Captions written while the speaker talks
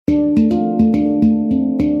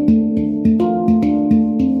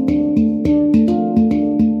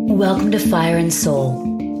Welcome to Fire and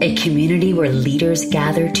Soul, a community where leaders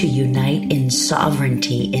gather to unite in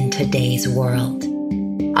sovereignty in today's world.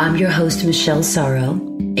 I'm your host, Michelle Sorrow,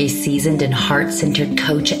 a seasoned and heart-centered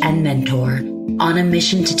coach and mentor on a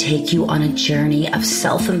mission to take you on a journey of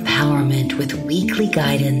self-empowerment with weekly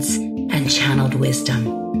guidance and channeled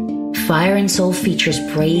wisdom. Fire and Soul features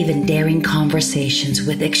brave and daring conversations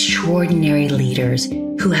with extraordinary leaders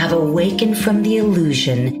who have awakened from the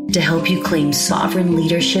illusion to help you claim sovereign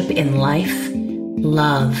leadership in life,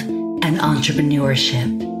 love, and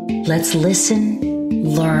entrepreneurship. Let's listen,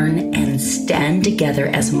 learn, and stand together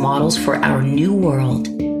as models for our new world,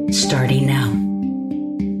 starting now.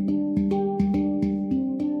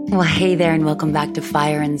 Well, hey there, and welcome back to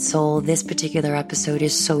Fire and Soul. This particular episode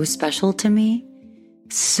is so special to me.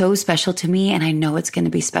 So special to me, and I know it's going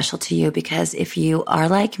to be special to you because if you are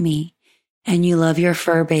like me and you love your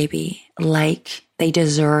fur baby like they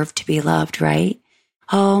deserve to be loved, right?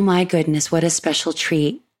 Oh my goodness, what a special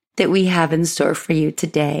treat that we have in store for you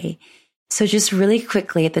today. So just really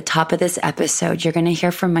quickly at the top of this episode, you're going to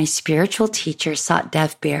hear from my spiritual teacher, Sat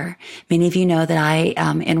Devbir. Many of you know that I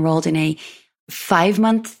enrolled in a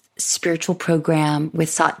 5-month spiritual program with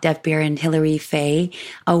Sat Devbir and Hilary Fay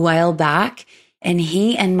a while back. And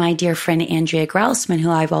he and my dear friend, Andrea Grousman, who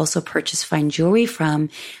I've also purchased fine jewelry from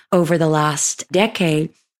over the last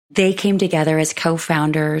decade, they came together as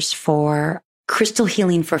co-founders for crystal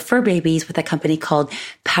healing for fur babies with a company called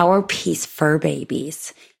Power Peace Fur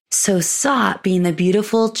Babies. So Sat, being the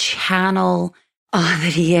beautiful channel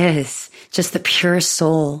that he is, just the purest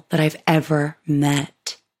soul that I've ever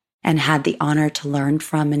met and had the honor to learn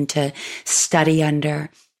from and to study under,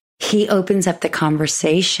 he opens up the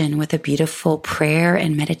conversation with a beautiful prayer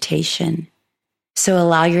and meditation. So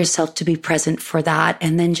allow yourself to be present for that.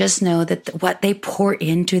 And then just know that what they pour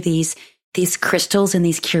into these crystals and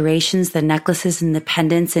these curations, the necklaces and the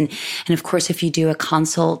pendants. And of course, if you do a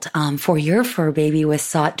consult for your fur baby with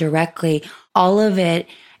Sat directly, all of it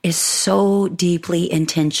is so deeply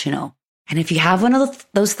intentional. And if you have one of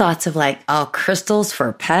those thoughts of like, oh, crystals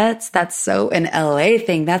for pets, that's so an LA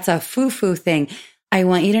thing. That's a foo-foo thing. I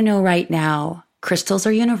want you to know right now, crystals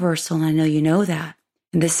are universal, and I know you know that.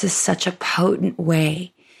 And this is such a potent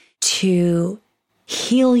way to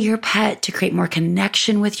heal your pet, to create more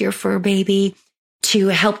connection with your fur baby, to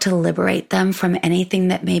help to liberate them from anything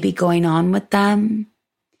that may be going on with them.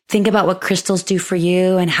 Think about what crystals do for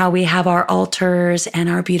you and how we have our altars and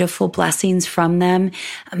our beautiful blessings from them.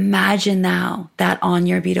 Imagine now that on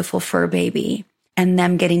your beautiful fur baby and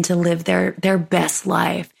them getting to live their best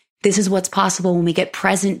life. This is what's possible when we get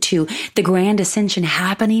present to the grand ascension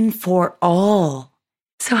happening for all.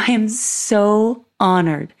 So I am so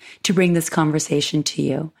honored to bring this conversation to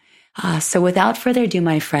you. So without further ado,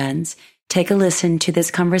 my friends, take a listen to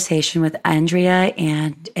this conversation with Andrea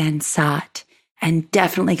and Sat, and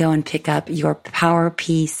definitely go and pick up your Power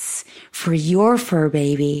Piece for your fur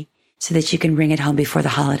baby so that you can bring it home before the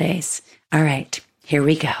holidays. All right, here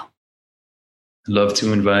we go. I'd love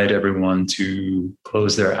to invite everyone to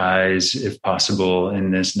close their eyes, if possible, in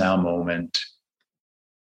this now moment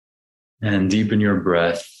and deepen your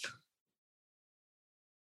breath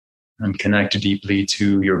and connect deeply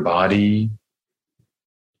to your body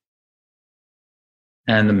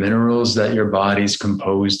and the minerals that your body is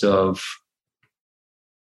composed of,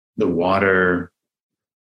 the water,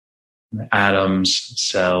 the atoms,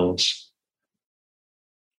 cells,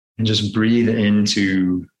 and just breathe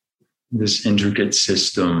into this intricate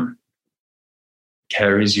system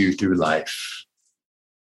carries you through life.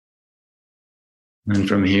 And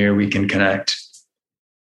from here, we can connect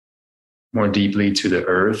more deeply to the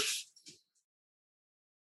earth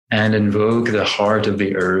and invoke the heart of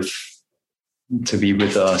the earth to be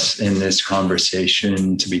with us in this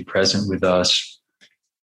conversation, to be present with us,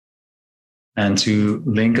 and to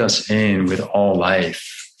link us in with all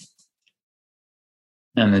life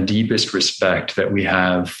and the deepest respect that we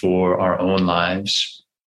have for our own lives,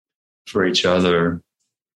 for each other,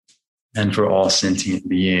 and for all sentient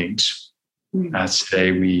beings. As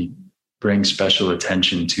today we bring special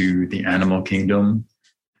attention to the animal kingdom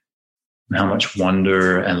and how much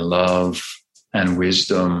wonder and love and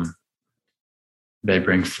wisdom they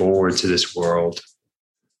bring forward to this world.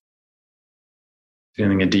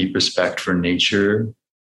 Feeling a deep respect for nature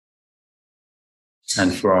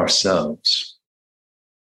and for ourselves.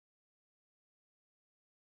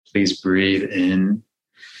 Please breathe in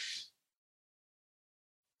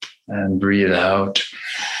and breathe out.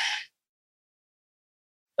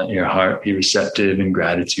 Let your heart be receptive in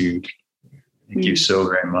gratitude. Thank you so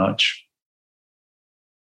very much.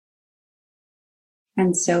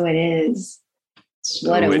 And so it is.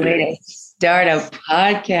 What a way to start a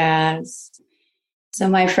podcast. So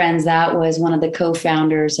my friends, that was one of the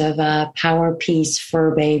co-founders of Power Peace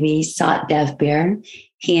Fur Baby, Sat Devbir.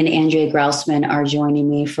 He and Andrea Grousman are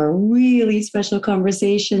joining me for a really special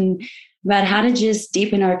conversation about how to just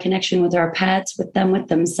deepen our connection with our pets, with them, with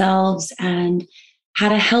themselves, and how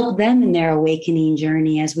to help them in their awakening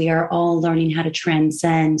journey as we are all learning how to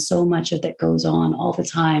transcend so much of that goes on all the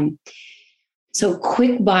time. So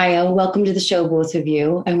quick bio, welcome to the show, both of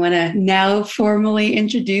you. I want to now formally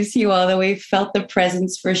introduce you, although we felt the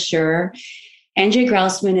presence for sure. Andrea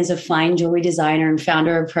Grousman is a fine jewelry designer and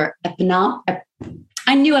founder of her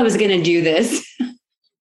I knew I was going to do this.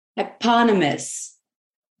 Eponymous.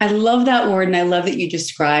 I love that word, and I love that you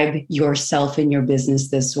describe yourself and your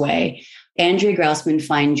business this way. Andrea Grousman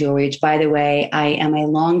Fine Jewelry, which, by the way, I am a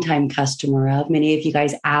longtime customer of. Many of you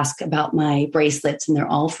guys ask about my bracelets, and they're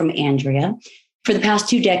all from Andrea. For the past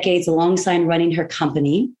 2 decades, alongside running her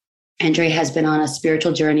company, Andrea has been on a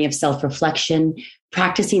spiritual journey of self-reflection,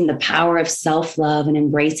 practicing the power of self-love and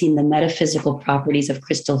embracing the metaphysical properties of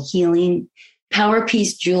crystal healing. Power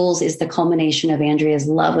Peace Jewels is the culmination of Andrea's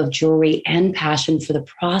love of jewelry and passion for the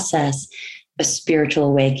process of spiritual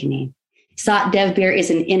awakening. Sat Devbir is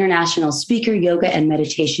an international speaker, yoga and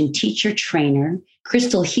meditation teacher, trainer,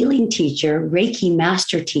 crystal healing teacher, Reiki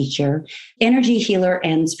master teacher, energy healer,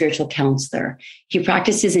 and spiritual counselor. He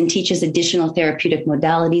practices and teaches additional therapeutic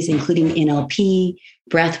modalities, including NLP,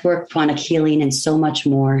 breathwork, pranic healing, and so much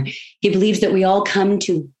more. He believes that we all come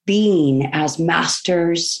to being as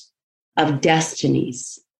masters of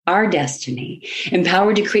destinies, our destiny,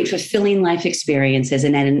 empowered to create fulfilling life experiences.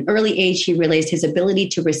 And at an early age, he realized his ability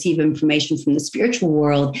to receive information from the spiritual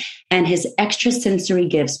world and his extrasensory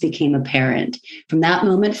gifts became apparent. From that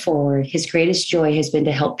moment forward, his greatest joy has been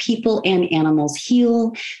to help people and animals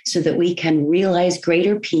heal so that we can realize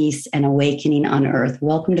greater peace and awakening on earth.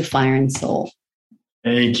 Welcome to Fire and Soul.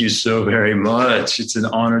 Thank you so very much. It's an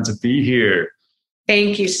honor to be here.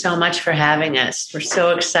 Thank you so much for having us. We're so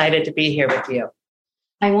excited to be here with you.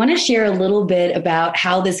 I want to share a little bit about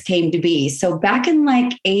how this came to be. So back in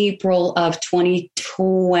April of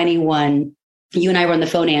 2021, you and I were on the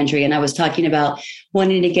phone, Andrea, and I was talking about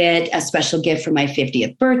wanting to get a special gift for my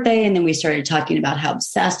 50th birthday. And then we started talking about how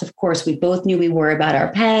obsessed, of course, we both knew we were about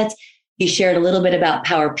our pets. You shared a little bit about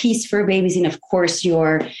Power Peace Fur Babies. And of course,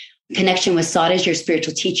 your connection with Sat as your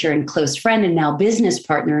spiritual teacher and close friend and now business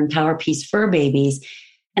partner in Power Peace Fur Babies.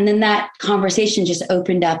 And then that conversation just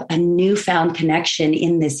opened up a newfound connection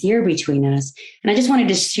in this year between us. And I just wanted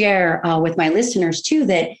to share with my listeners too,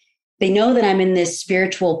 that they know that I'm in this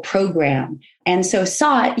spiritual program. And so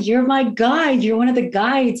Sat, you're my guide. You're one of the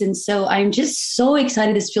guides. And so I'm just so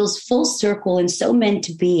excited. This feels full circle and so meant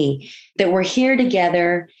to be that we're here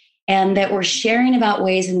together and that we're sharing about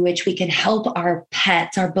ways in which we can help our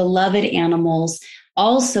pets, our beloved animals,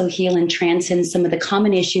 also heal and transcend some of the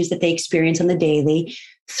common issues that they experience on the daily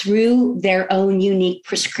through their own unique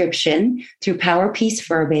prescription, through Power Peace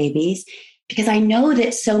Fur Babies, because I know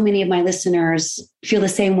that so many of my listeners feel the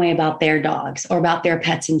same way about their dogs or about their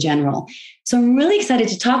pets in general. So I'm really excited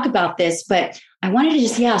to talk about this, but I wanted to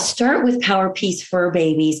just, start with Power Peace Fur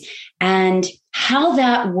Babies and how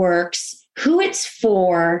that works, who it's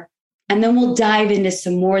for, and then we'll dive into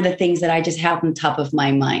some more of the things that I just have on top of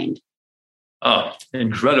my mind. Oh,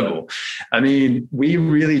 incredible. I mean, we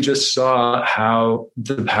really just saw how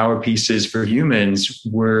the power pieces for humans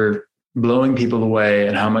were blowing people away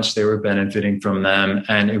and how much they were benefiting from them.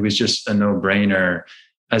 And it was just a no-brainer,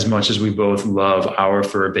 as much as we both love our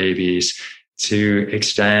fur babies, to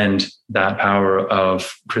extend that power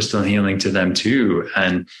of crystal healing to them too.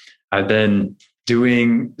 And I've been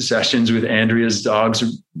doing sessions with Andrea's dogs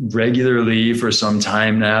regularly for some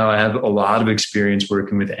time now. I have a lot of experience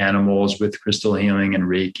working with animals with crystal healing and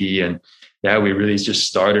Reiki. And we really just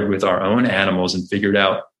started with our own animals and figured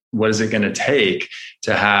out what is it going to take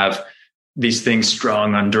to have these things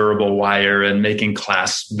strung on durable wire and making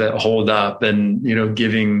clasps that hold up and,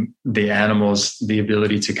 giving the animals the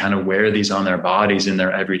ability to kind of wear these on their bodies in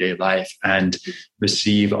their everyday life and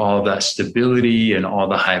receive all of that stability and all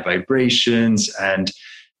the high vibrations and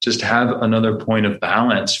just have another point of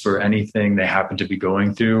balance for anything they happen to be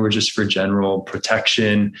going through or just for general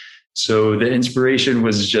protection. So the inspiration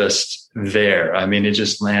was just there. I mean, it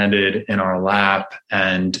just landed in our lap,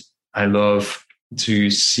 and I love to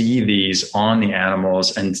see these on the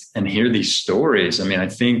animals and hear these stories. I mean, I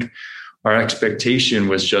think our expectation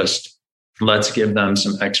was just, let's give them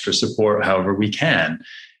some extra support however we can.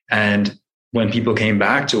 And when people came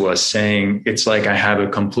back to us saying, it's like I have a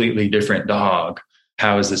completely different dog,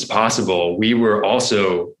 how is this possible? We were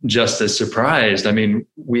also just as surprised. I mean,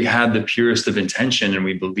 we had the purest of intention and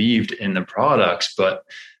we believed in the products, but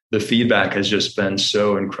the feedback has just been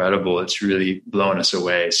so incredible. It's really blown us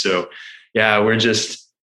away. So yeah, we're just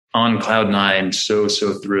on cloud nine, so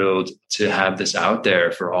thrilled to have this out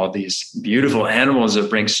there for all these beautiful animals that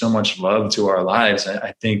bring so much love to our lives.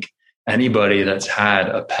 I think anybody that's had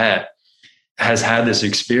a pet has had this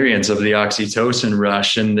experience of the oxytocin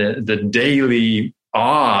rush and the daily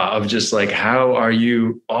awe of just like, how are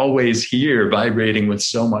you always here vibrating with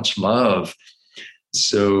so much love?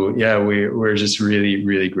 So yeah, we're just really,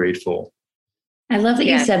 really grateful. I love that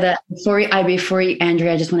you said that. Before you,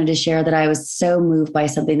 Andrea, I just wanted to share that I was so moved by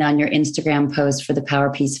something on your Instagram post for the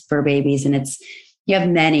Power Piece Fur Babies. And you have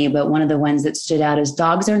many, but one of the ones that stood out is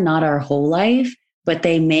dogs are not our whole life, but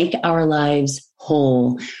they make our lives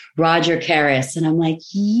whole. Roger Karras. And I'm like,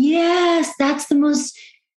 yes, that's the most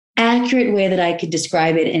accurate way that I could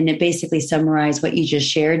describe it. And it basically summarized what you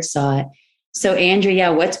just shared, Sat. So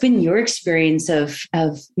Andrea, what's been your experience of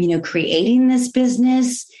creating this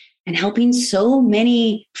business and helping so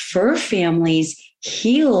many fur families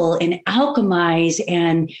heal and alchemize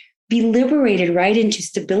and be liberated right into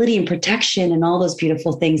stability and protection and all those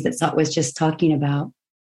beautiful things that Sat was just talking about?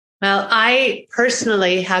 Well, I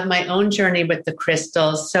personally have my own journey with the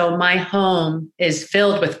crystals. So my home is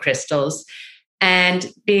filled with crystals. And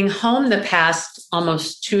being home the past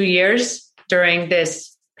almost 2 years during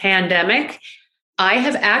this pandemic, I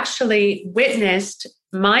have actually witnessed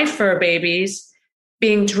my fur babies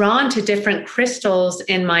being drawn to different crystals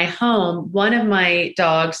in my home. One of my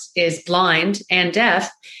dogs is blind and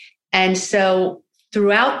deaf. And so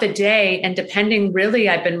throughout the day, and depending really,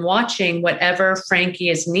 I've been watching whatever Frankie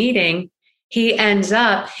is needing, he ends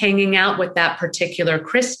up hanging out with that particular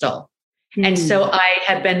crystal. Mm-hmm. And so I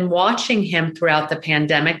have been watching him throughout the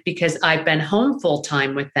pandemic because I've been home full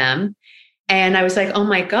time with them. And I was like, oh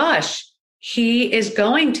my gosh, he is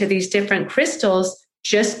going to these different crystals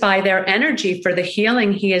just by their energy for the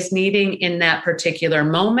healing he is needing in that particular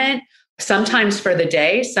moment. Sometimes for the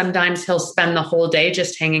day, sometimes he'll spend the whole day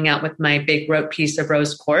just hanging out with my big piece of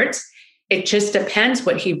rose quartz. It just depends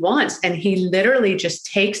what he wants. And he literally just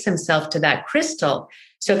takes himself to that crystal.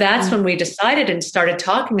 So that's when we decided and started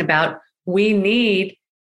talking about, we need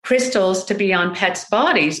crystals to be on pets'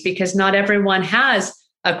 bodies because not everyone has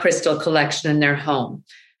a crystal collection in their home.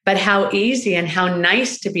 But how easy and how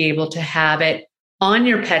nice to be able to have it on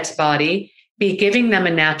your pet's body, be giving them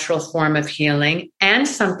a natural form of healing and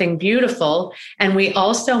something beautiful. And we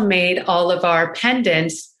also made all of our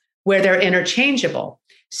pendants where they're interchangeable.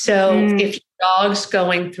 So if your dog's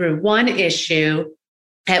going through one issue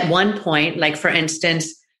at one point, like for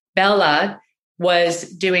instance, Bella was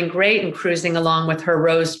doing great and cruising along with her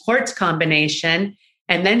rose quartz combination.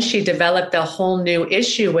 And then she developed a whole new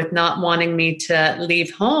issue with not wanting me to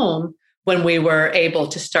leave home when we were able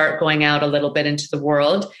to start going out a little bit into the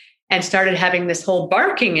world, and started having this whole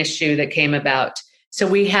barking issue that came about. So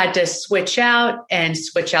we had to switch out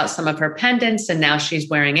some of her pendants, and now she's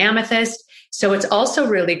wearing amethyst. So it's also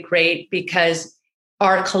really great because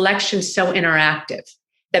our collection's so interactive.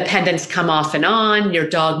 The pendants come off and on. Your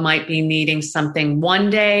dog might be needing something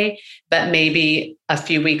one day, but maybe a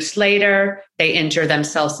few weeks later, they injure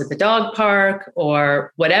themselves at the dog park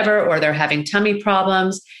or whatever, or they're having tummy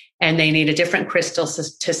problems and they need a different crystal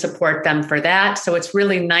to support them for that. So it's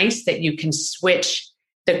really nice that you can switch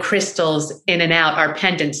the crystals in and out, our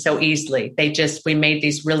pendants, so easily. We made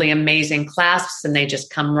these really amazing clasps and they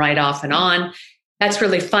just come right off and on. That's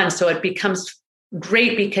really fun. So it becomes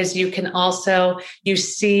great because you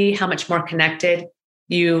see how much more connected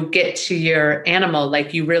you get to your animal.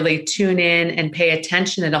 Like you really tune in and pay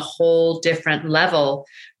attention at a whole different level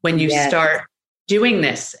when you start doing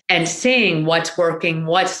this and seeing what's working,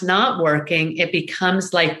 what's not working. It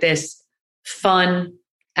becomes like this fun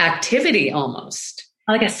activity almost.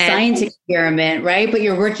 Like a science experiment, right? But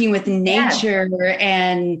you're working with nature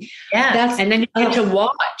and and then you get to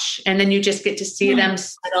watch, and then you just get to see them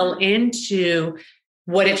settle into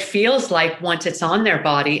what it feels like once it's on their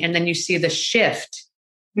body. And then you see the shift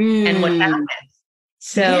and what happens.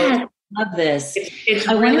 So I love this. It's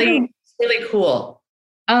really cool.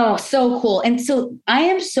 Oh, so cool. And so I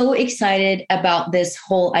am so excited about this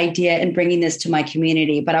whole idea and bringing this to my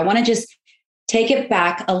community, but I want to just take it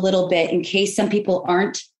back a little bit in case some people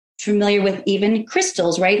aren't familiar with even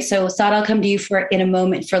crystals, right? So Sat, I'll come to you in a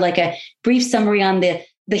moment for like a brief summary on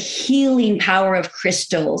the healing power of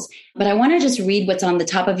crystals. But I want to just read what's on the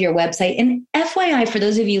top of your website. And FYI, for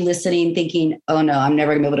those of you listening thinking, oh no, I'm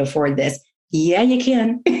never gonna be able to afford this. Yeah, you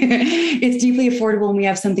can. It's deeply affordable and we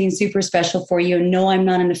have something super special for you. And no, I'm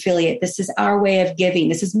not an affiliate. This is our way of giving.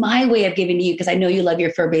 This is my way of giving to you because I know you love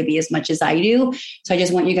your fur baby as much as I do. So I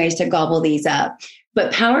just want you guys to gobble these up.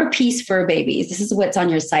 But Power Peace Fur Babies, this is what's on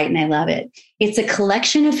your site and I love it. It's a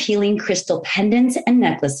collection of healing crystal pendants and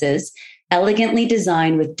necklaces elegantly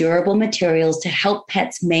designed with durable materials to help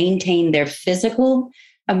pets maintain their physical,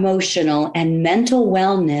 emotional, and mental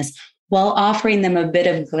wellness while offering them a bit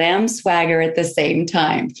of glam swagger at the same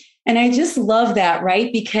time. And I just love that,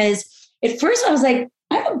 right? Because at first I was like,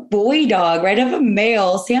 I have a boy dog, right? I have a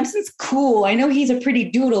male. Samson's cool. I know he's a pretty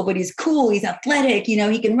doodle, but he's cool. He's athletic. He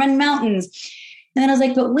can run mountains. And then I was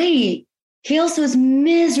like, but wait, he also is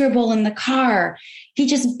miserable in the car. He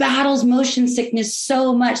just battles motion sickness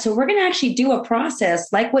so much. So we're going to actually do a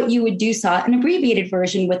process like what you would do, Saw, an abbreviated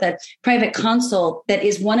version with a private consult that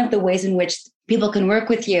is one of the ways in which people can work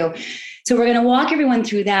with you. So we're going to walk everyone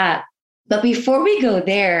through that. But before we go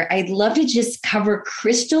there, I'd love to just cover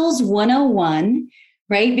Crystals 101,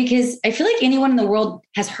 right? Because I feel like anyone in the world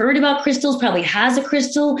has heard about crystals, probably has a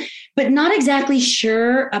crystal, but not exactly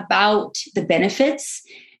sure about the benefits.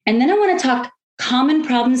 And then I want to talk common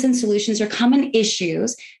problems and solutions or common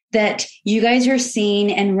issues that you guys are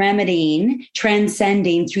seeing and remedying,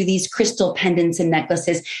 transcending through these crystal pendants and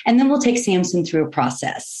necklaces. And then we'll take Samson through a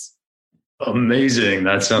process. Amazing.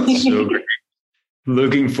 That sounds so great.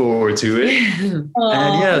 Looking forward to it. And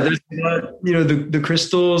yeah, there's the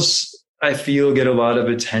crystals, I feel, get a lot of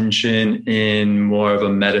attention in more of a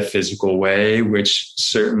metaphysical way, which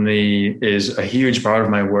certainly is a huge part of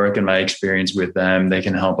my work and my experience with them. They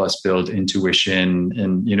can help us build intuition.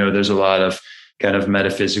 And, there's a lot of kind of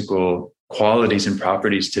metaphysical qualities and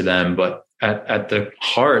properties to them. But at the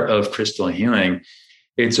heart of crystal healing,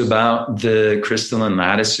 it's about the crystalline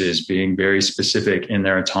lattices being very specific in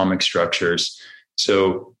their atomic structures.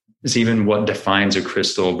 So it's even what defines a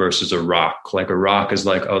crystal versus a rock. Like a rock is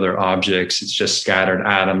like other objects. It's just scattered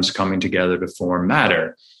atoms coming together to form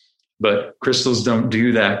matter. But crystals don't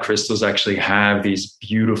do that. Crystals actually have these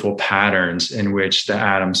beautiful patterns in which the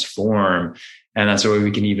atoms form. And that's why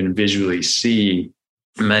we can even visually see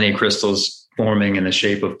many crystals forming in the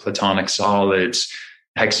shape of platonic solids,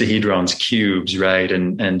 hexahedrons, cubes, right?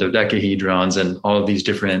 And dodecahedrons and all of these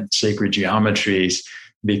different sacred geometries,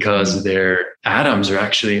 because their atoms are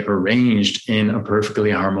actually arranged in a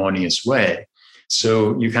perfectly harmonious way.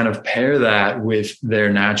 So you kind of pair that with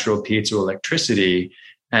their natural piezoelectricity,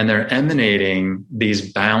 and they're emanating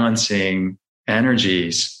these balancing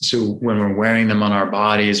energies. So when we're wearing them on our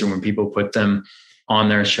bodies or when people put them on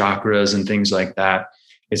their chakras and things like that,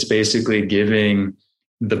 it's basically giving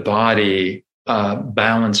the body a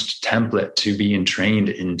balanced template to be entrained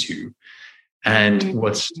into. And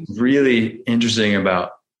what's really interesting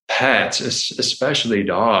about pets, especially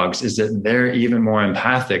dogs, is that they're even more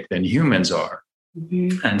empathic than humans are.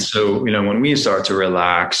 Mm-hmm. And so, when we start to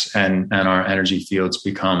relax and our energy fields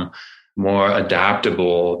become more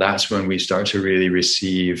adaptable, that's when we start to really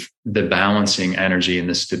receive the balancing energy and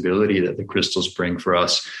the stability that the crystals bring for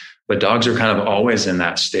us. But dogs are kind of always in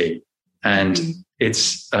that state. And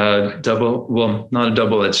it's not a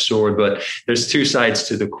double-edged sword, but there's two sides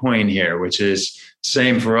to the coin here, which is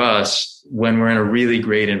same for us. When we're in a really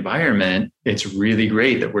great environment, it's really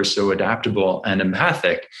great that we're so adaptable and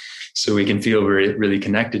empathic. So we can feel really, really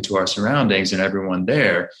connected to our surroundings and everyone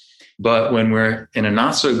there. But when we're in a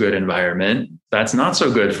not so good environment, that's not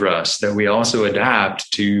so good for us, that we also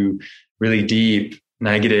adapt to really deep,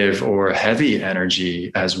 negative or heavy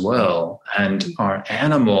energy as well. And our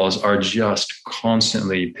animals are just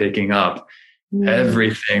constantly picking up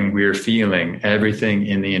everything we're feeling, everything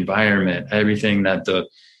in the environment, everything that the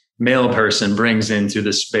male person brings into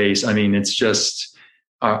the space. I mean, it's just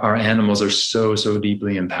our animals are so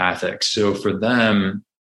deeply empathic. So for them,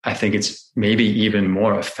 I think it's maybe even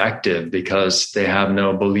more effective because they have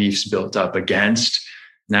no beliefs built up against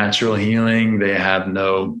natural healing. They have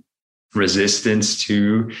no resistance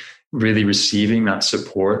to really receiving that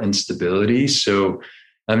support and stability. So,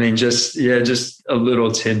 I mean, just a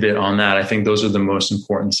little tidbit on that. I think those are the most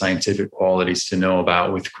important scientific qualities to know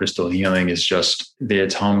about with crystal healing, is just the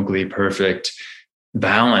atomically perfect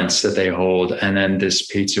balance that they hold. And then this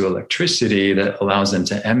piezoelectricity that allows them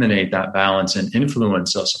to emanate that balance and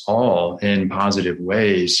influence us all in positive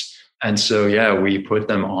ways. And so, we put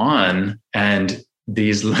them on, and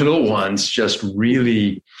these little ones just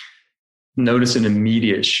really notice an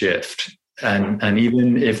immediate shift. And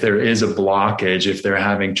even if there is a blockage, if they're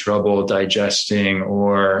having trouble digesting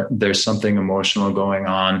or there's something emotional going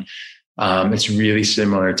on, it's really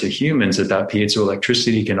similar to humans that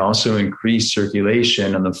piezoelectricity can also increase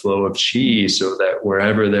circulation and the flow of chi, so that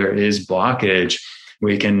wherever there is blockage,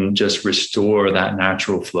 we can just restore that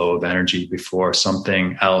natural flow of energy before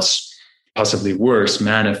something else, possibly worse,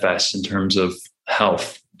 manifests in terms of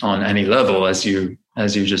health on any level, as you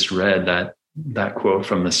just read that quote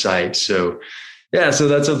from the site. So so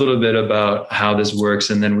that's a little bit about how this works.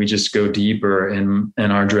 And then we just go deeper in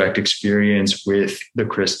our direct experience with the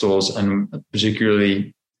crystals, and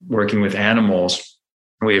particularly working with animals.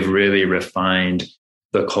 We've really refined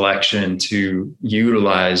the collection to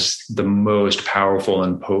utilize the most powerful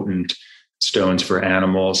and potent stones for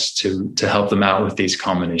animals to help them out with these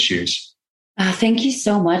common issues. Thank you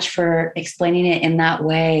so much for explaining it in that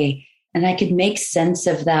way. And I could make sense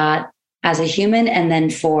of that as a human, and then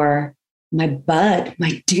for my bud,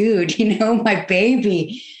 my dude, my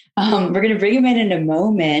baby. We're going to bring him in a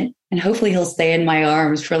moment, and hopefully he'll stay in my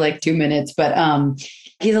arms for like 2 minutes. But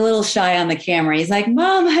he's a little shy on the camera. He's like,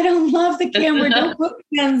 Mom, I don't love the camera. Don't put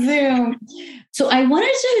me on Zoom. So I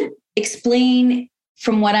wanted to explain,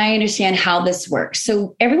 from what I understand, how this works.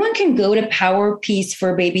 So everyone can go to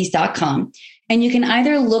powerpeaceforbabies.com, and you can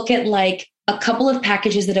either look at like a couple of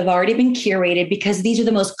packages that have already been curated, because these are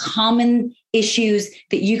the most common issues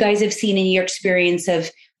that you guys have seen in your experience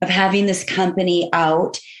of having this company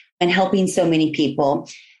out and helping so many people.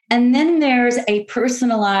 And then there's a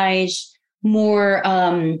personalized, more,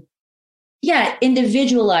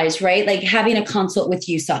 individualized, right? Like having a consult with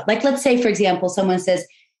you. So like, let's say, for example, someone says,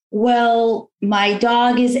 well, my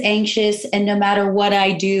dog is anxious and no matter what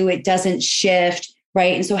I do, it doesn't shift.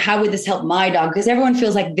 Right. And so how would this help my dog? Because everyone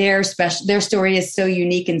feels like their story is so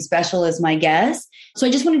unique and special, as my guess. So I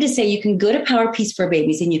just wanted to say, you can go to Power Peace for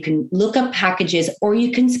Babies and you can look up packages, or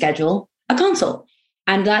you can schedule a consult.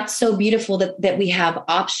 And that's so beautiful that we have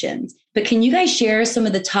options. But can you guys share some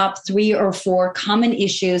of the top 3 or 4 common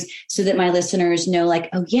issues so that my listeners know, like,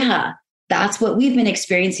 oh yeah, that's what we've been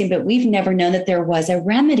experiencing, but we've never known that there was a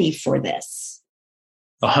remedy for this?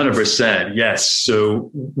 100%. Yes.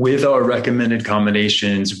 So with our recommended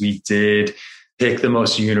combinations, we did pick the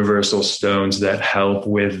most universal stones that help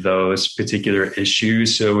with those particular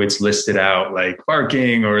issues. So it's listed out like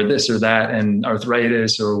barking or this or that and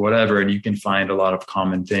arthritis or whatever, and you can find a lot of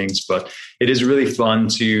common things. But it is really fun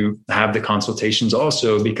to have the consultations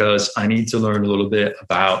also, because I need to learn a little bit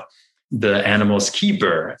about the animal's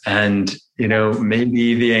keeper. And,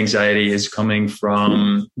 maybe the anxiety is coming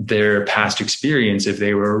from their past experience, if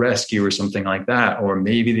they were a rescue or something like that. Or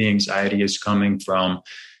maybe the anxiety is coming from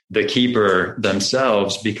the keeper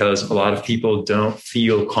themselves, because a lot of people don't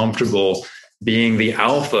feel comfortable being the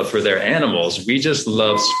alpha for their animals. We just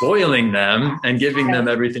love spoiling them and giving them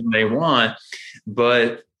everything they want.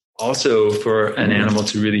 But also for an animal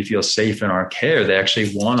to really feel safe in our care, they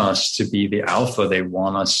actually want us to be the alpha. They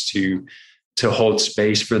want us to hold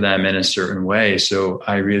space for them in a certain way. So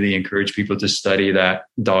I really encourage people to study that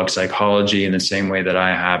dog psychology in the same way that I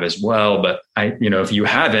have as well. But if you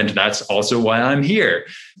haven't, that's also why I'm here.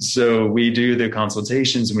 So we do the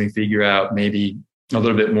consultations and we figure out maybe a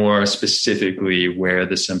little bit more specifically where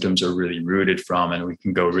the symptoms are really rooted from, and we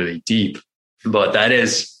can go really deep. But that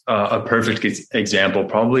is a perfect example.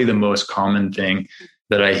 Probably the most common thing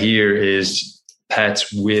that I hear is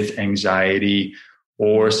pets with anxiety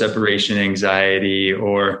or separation anxiety,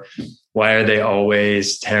 or why are they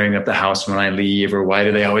always tearing up the house when I leave, or why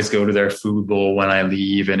do they always go to their food bowl when I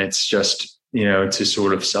leave? And it's just, to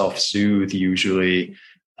sort of self-soothe usually,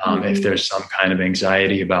 if there's some kind of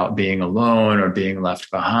anxiety about being alone or being left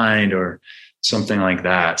behind or something like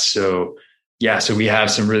that. So we have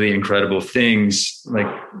some really incredible things. Like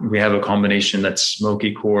we have a combination that's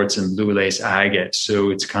smoky quartz and blue lace agate. So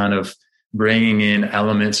it's kind of bringing in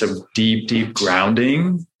elements of deep, deep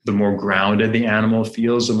grounding. The more grounded the animal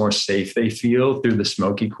feels, the more safe they feel through the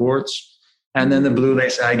smoky quartz. And then the blue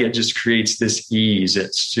lace agate just creates this ease.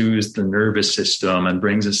 It soothes the nervous system and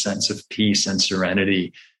brings a sense of peace and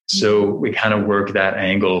serenity. So we kind of work that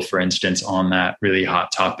angle, for instance, on that really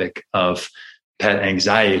hot topic of pet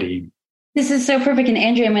anxiety. This is so perfect. And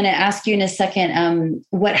Andrea, I'm going to ask you in a second,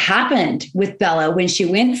 what happened with Bella when she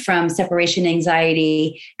went from separation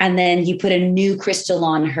anxiety and then you put a new crystal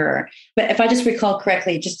on her. But if I just recall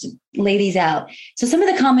correctly, just to lay these out. So some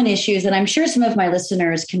of the common issues that I'm sure some of my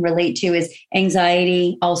listeners can relate to is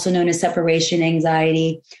anxiety, also known as separation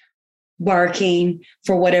anxiety, barking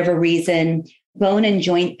for whatever reason, bone and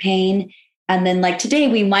joint pain. And then like today,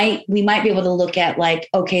 we might be able to look at like,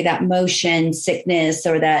 okay, that motion sickness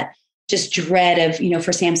or that just dread of,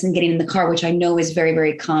 for Samson getting in the car, which I know is very,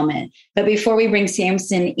 very common. But before we bring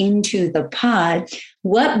Samson into the pod,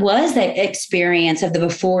 what was that experience of the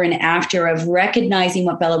before and after of recognizing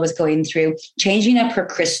what Bella was going through, changing up her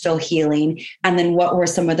crystal healing, and then what were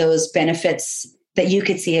some of those benefits that you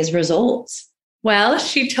could see as results? Well,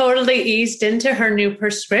 she totally eased into her new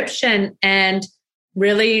prescription and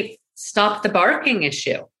really stopped the barking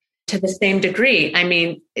issue to the same degree. I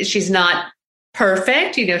mean, she's not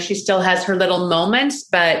perfect. She still has her little moments,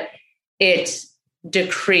 but it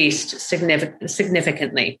decreased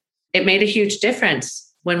significantly. It made a huge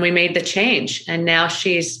difference when we made the change. And now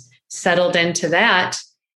she's settled into that.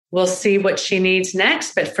 We'll see what she needs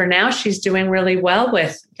next. But for now, she's doing really well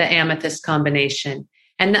with the amethyst combination.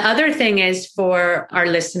 And the other thing is, for our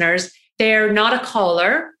listeners, they're not a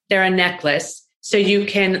collar, they're a necklace. So you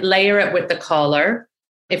can layer it with the collar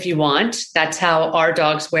if you want. That's how our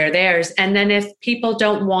dogs wear theirs. And then if people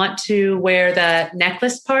don't want to wear the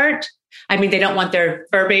necklace part, they don't want their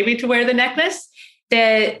fur baby to wear the necklace,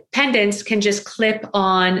 the pendants can just clip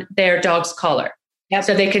on their dog's collar. Yep.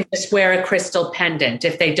 So they can just wear a crystal pendant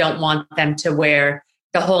if they don't want them to wear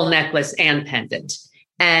the whole necklace and pendant.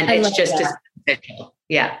 And it's just as beneficial.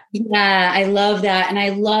 Yeah. Yeah, I love that. And I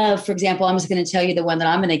love, for example, I'm just going to tell you the one that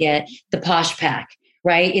I'm going to get, the Posh Pack,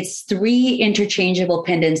 right? It's 3 interchangeable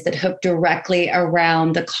pendants that hook directly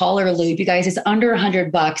around the collar loop. You guys, it's under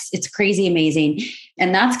 $100. It's crazy amazing.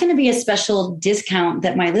 And that's going to be a special discount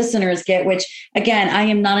that my listeners get, which again, I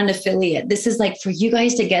am not an affiliate. This is like for you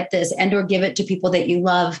guys to get this and or give it to people that you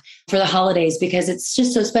love for the holidays, because it's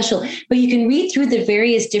just so special. But you can read through the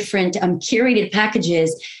various different curated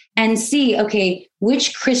packages and see, okay,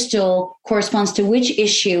 which crystal corresponds to which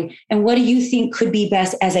issue and what do you think could be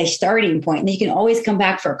best as a starting point? And you can always come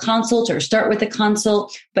back for a consult or start with a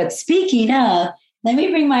consult. But speaking of, let me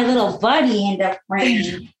bring my little buddy into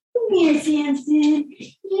frame. Come here, Samson.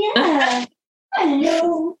 Yeah.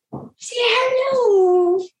 Hello. Say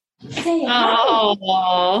hello. Say hello.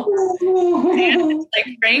 Oh, like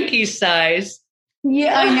Frankie's size.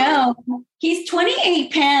 Yeah, I know. He's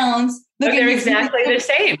 28 pounds. But they're exactly the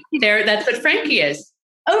same. That's what Frankie is.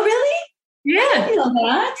 Oh, really? Yeah. I feel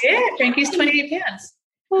that. Yeah, Frankie's 28 pounds.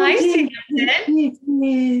 Hi,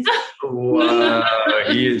 Samson. Wow,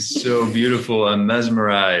 he is so beautiful. I'm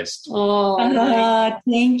mesmerized. Oh,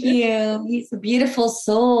 thank you. He's a beautiful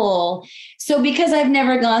soul. So because I've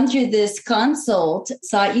never gone through this consult,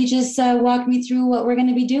 thought you just walk me through what we're going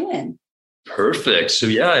to be doing. Perfect. So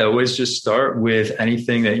yeah, I always just start with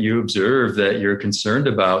anything that you observe that you're concerned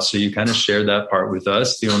about. So you kind of share that part with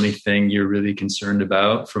us. The only thing you're really concerned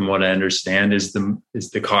about, from what I understand, is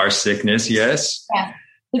the car sickness. Yes. Yeah.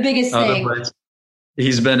 The biggest thing.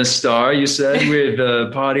 He's been a star, you said, with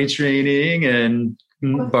potty training and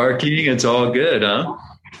barking. It's all good, huh?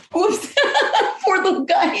 Oops. Poor little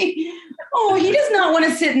guy. Oh, he does not want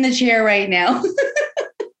to sit in the chair right now.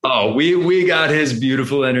 Oh, we got his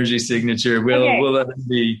beautiful energy signature. We'll let him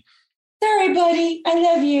be. Sorry, buddy. I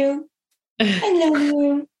love you. I love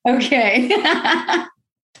you. Okay.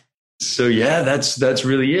 So yeah, that's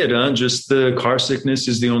really it, huh? Just the car sickness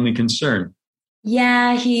is the only concern.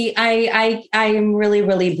 Yeah, I am really,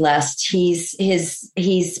 really blessed.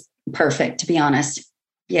 He's perfect, to be honest.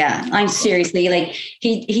 Yeah, I'm seriously like,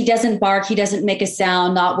 he doesn't bark. He doesn't make a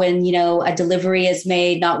sound, not when, a delivery is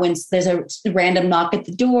made, not when there's a random knock at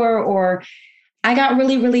the door, or I got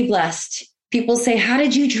really, really blessed. People say, how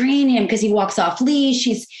did you train him? Because he walks off leash.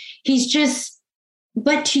 He's just,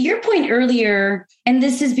 but to your point earlier, and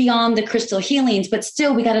this is beyond the crystal healings, but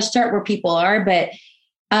still we got to start where people are. But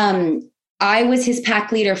I was his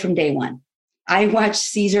pack leader from day one. I watched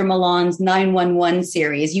Cesar Millan's 911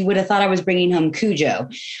 series. You would have thought I was bringing home Cujo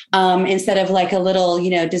instead of like a little,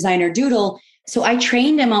 designer doodle. So I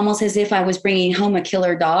trained him almost as if I was bringing home a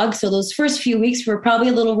killer dog. So those first few weeks were probably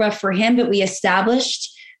a little rough for him, but we established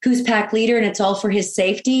who's pack leader, and it's all for his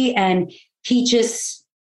safety. And he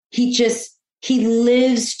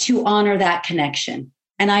lives to honor that connection.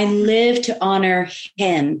 And I live to honor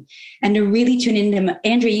him and to really tune into him.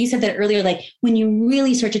 Andrea, you said that earlier, like when you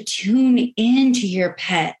really start to tune into your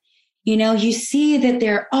pet, you see that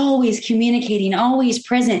they're always communicating, always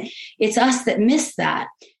present. It's us that miss that.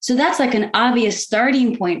 So that's like an obvious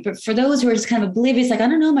starting point. But for those who are just kind of oblivious, like, I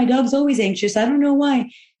don't know, my dog's always anxious. I don't know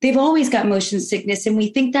why. They've always got motion sickness. And we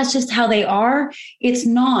think that's just how they are. It's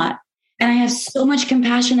not. And I have so much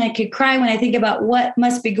compassion. I could cry when I think about what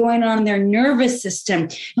must be going on in their nervous system,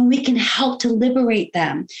 and we can help to liberate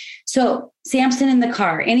them. So Samson in the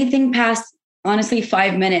car, anything past, honestly,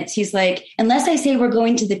 5 minutes, he's like, unless I say we're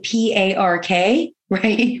going to the PARK,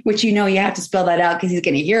 right? Which, you have to spell that out because he's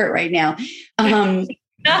going to hear it right now.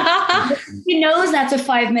 He knows that's a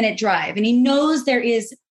 5-minute drive, and he knows there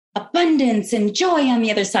is abundance and joy on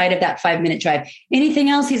the other side of that 5-minute drive. Anything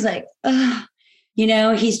else, he's like, ugh,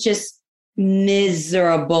 he's just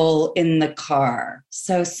miserable in the car.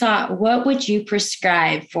 So, Sat, what would you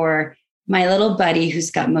prescribe for my little buddy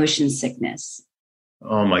who's got motion sickness?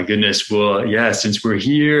 Oh my goodness. Well, yeah, since we're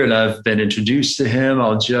here and I've been introduced to him,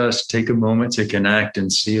 I'll just take a moment to connect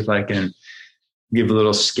and see if I can give a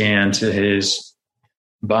little scan to his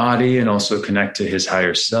body and also connect to his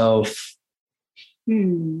higher self.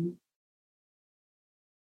 And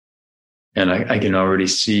I can already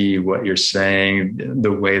see what you're saying.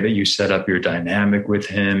 The way that you set up your dynamic with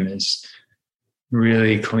him is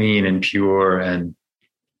really clean and pure, and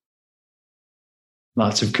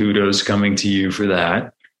lots of kudos coming to you for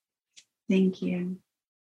that. Thank you.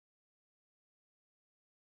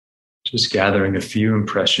 Just gathering a few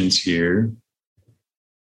impressions here.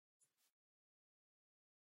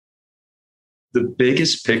 The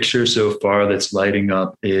biggest picture so far that's lighting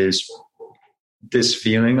up is this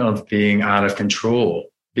feeling of being out of control,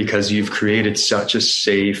 because you've created such a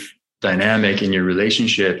safe dynamic in your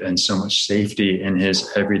relationship and so much safety in his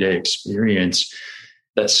everyday experience,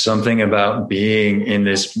 that something about being in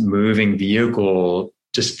this moving vehicle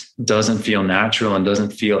just doesn't feel natural and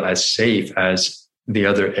doesn't feel as safe as the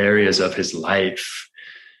other areas of his life.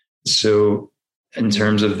 So in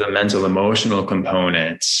terms of the mental emotional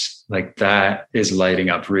components, like that is lighting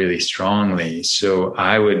up really strongly. So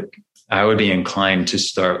I would be inclined to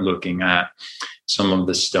start looking at some of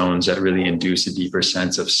the stones that really induce a deeper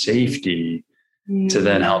sense of safety to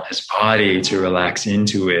then help his body to relax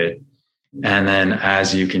into it. And then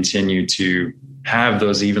as you continue to have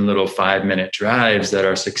those even little 5-minute drives that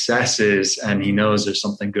are successes, and he knows there's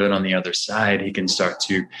something good on the other side, he can start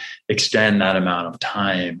to extend that amount of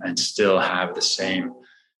time and still have the same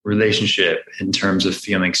relationship in terms of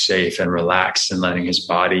feeling safe and relaxed and letting his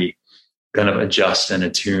body kind of adjust and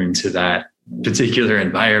attune to that particular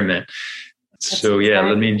environment. So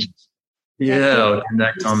let me I'll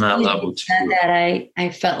connect on that level too. That I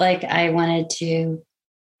felt like I wanted to,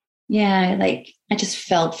 I just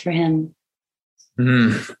felt for him.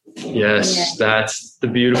 Yes, that's the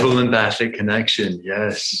beautiful empathic connection.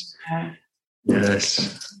 Yes.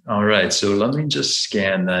 Yes. All right. So let me just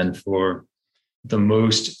scan then for the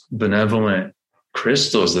most benevolent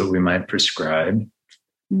crystals that we might prescribe.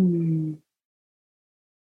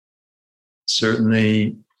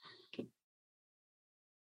 Certainly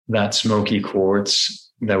that smoky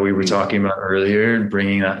quartz that we were talking about earlier,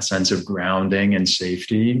 bringing that sense of grounding and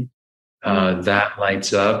safety, that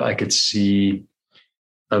lights up. I could see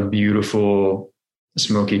a beautiful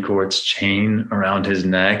smoky quartz chain around his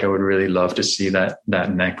neck. I would really love to see that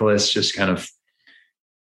necklace just kind of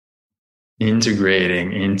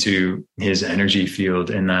integrating into his energy field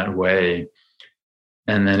in that way.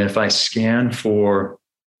 And then if I scan for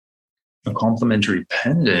a complementary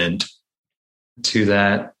pendant to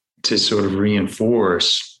that to sort of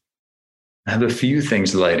reinforce, I have a few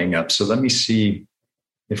things lighting up. So let me see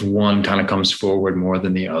if one kind of comes forward more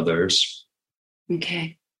than the others.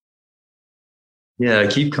 Okay. Yeah, I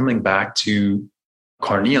keep coming back to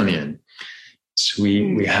carnelian. So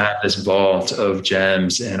we have this vault of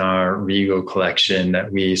gems in our Regal collection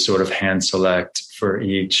that we sort of hand select for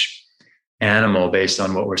each animal based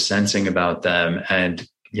on what we're sensing about them. And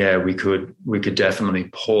we could definitely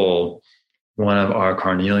pull one of our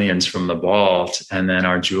carnelians from the vault, and then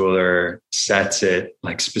our jeweler sets it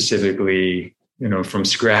like specifically, from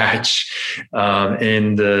scratch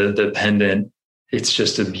in the pendant. It's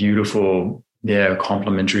just a beautiful,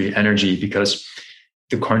 complementary energy, because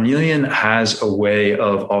the carnelian has a way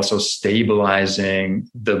of also stabilizing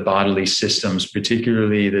the bodily systems,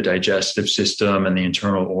 particularly the digestive system and the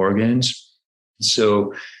internal organs.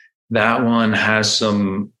 So that one has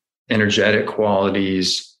some energetic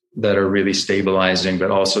qualities that are really stabilizing,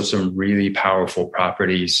 but also some really powerful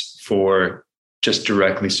properties for just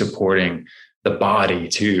directly supporting the body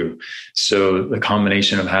too. So the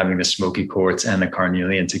combination of having the smoky quartz and the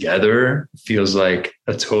carnelian together feels like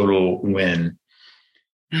a total win.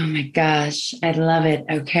 Oh my gosh, I love it.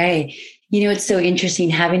 Okay. It's so interesting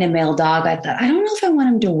having a male dog. I thought, I don't know if I want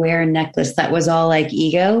him to wear a necklace that was all like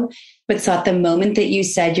ego, but so at the moment that you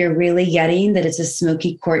said you're really getting that it's a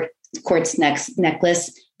smoky quartz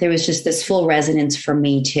necklace, there was just this full resonance for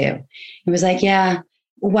me too. It was like,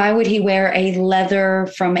 why would he wear a leather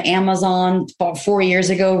from Amazon 4 years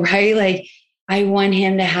ago, right? Like, I want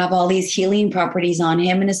him to have all these healing properties on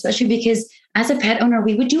him. And especially because as a pet owner,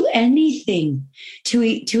 we would do anything to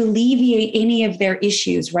alleviate any of their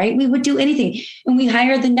issues, right? We would do anything. And we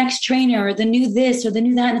hire the next trainer or the new this or the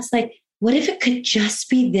new that. And it's like, what if it could just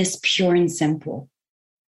be this pure and simple?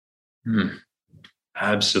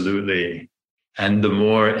 Absolutely. And the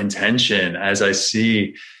more intention, as I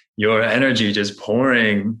see your energy just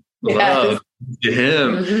pouring love to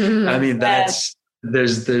him. I mean, that's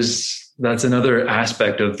another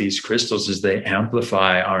aspect of these crystals, is they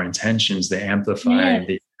amplify our intentions. They amplify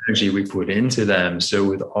the energy we put into them. So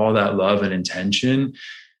with all that love and intention,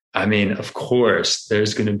 I mean, of course,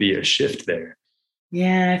 there's going to be a shift there.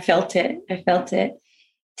 Yeah, I felt it.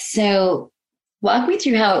 So walk me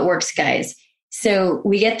through how it works, guys. So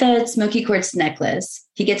we get the smoky quartz necklace.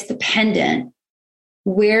 He gets the pendant.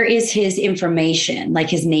 Where is his information, like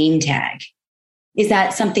his name tag? Is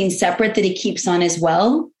that something separate that he keeps on as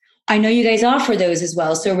well? I know you guys offer those as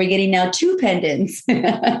well. So we're getting now 2 pendants.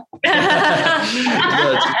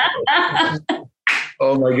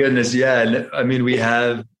 Oh my goodness. Yeah. I mean, we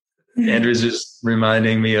have, Andrew's just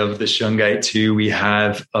reminding me of the shungite too. We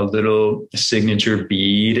have a little signature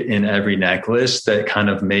bead in every necklace that kind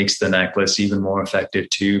of makes the necklace even more effective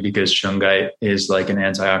too, because shungite is like an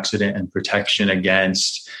antioxidant and protection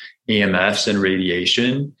against EMFs and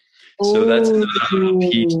radiation. So that's another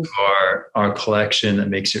piece of our collection that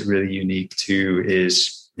makes it really unique too,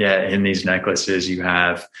 is in these necklaces, you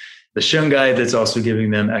have the shungite that's also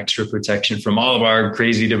giving them extra protection from all of our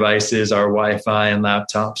crazy devices, our Wi-Fi and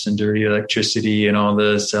laptops and dirty electricity and all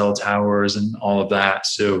the cell towers and all of that.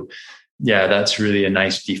 So that's really a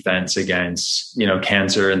nice defense against,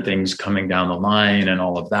 cancer and things coming down the line and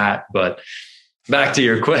all of that. But back to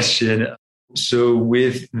your question. So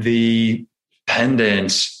with the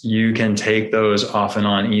pendants, you can take those off and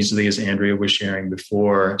on easily, as Andrea was sharing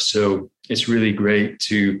before. So it's really great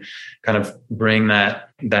to kind of bring that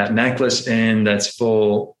necklace in that's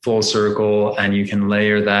full circle, and you can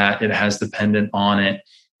layer that. It has the pendant on it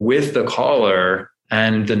with the collar,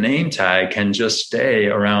 and the name tag can just stay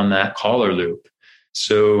around that collar loop.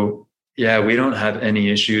 So we don't have any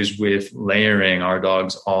issues with layering. Our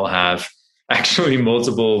dogs all have actually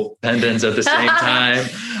multiple pendants at the same time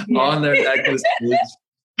on their necklaces.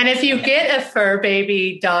 And if you get a fur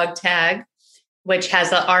baby dog tag, which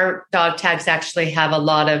has our dog tags actually have a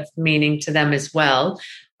lot of meaning to them as well.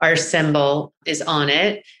 Our symbol is on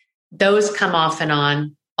it. Those come off and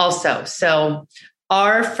on also. So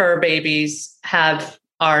our fur babies have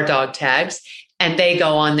our dog tags and they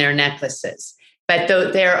go on their necklaces, but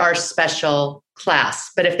they're our special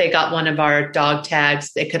class. But if they got one of our dog tags,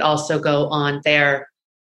 it could also go on their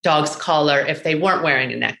dog's collar if they weren't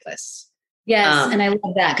wearing a necklace. Yes. And I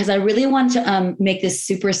love that, because I really want to make this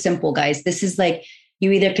super simple, guys. This is like,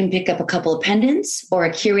 you either can pick up a couple of pendants or a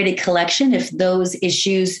curated collection if those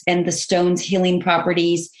issues and the stone's healing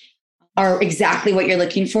properties are exactly what you're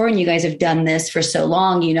looking for. And you guys have done this for so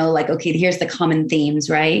long, okay, here's the common themes,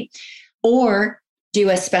 right? Or do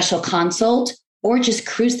a special consult, or just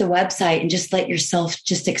cruise the website and just let yourself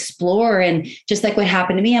just explore. And just like what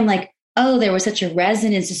happened to me, I'm like, oh, there was such a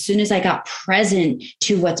resonance as soon as I got present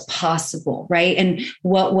to what's possible, right? And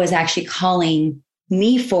what was actually calling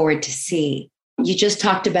me forward to see. You just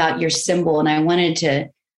talked about your symbol, and I wanted to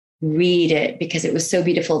read it because it was so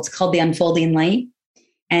beautiful. It's called the Unfolding Light.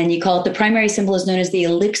 And you call it, the primary symbol is known as the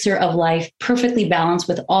elixir of life, perfectly balanced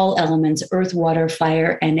with all elements, earth, water,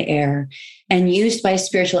 fire, and air, and used by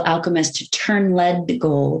spiritual alchemists to turn lead to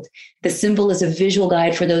gold. The symbol is a visual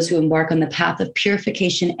guide for those who embark on the path of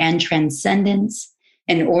purification and transcendence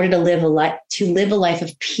in order to live a life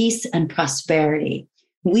of peace and prosperity.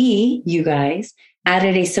 We, you guys,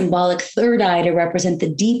 added a symbolic third eye to represent the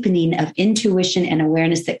deepening of intuition and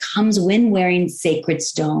awareness that comes when wearing sacred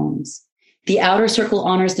stones. The outer circle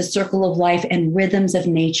honors the circle of life and rhythms of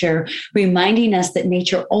nature, reminding us that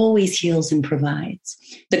nature always heals and provides.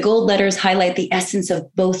 The gold letters highlight the essence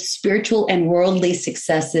of both spiritual and worldly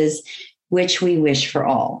successes, which we wish for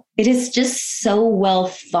all. It is just so well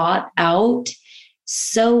thought out,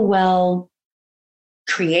 so well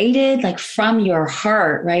created, like from your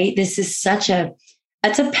heart, right? This is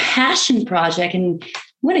it's a passion project, and I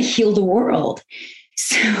want to heal the world.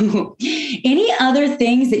 So any other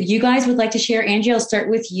things that you guys would like to share? Angie, I'll start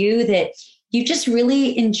with you, that you just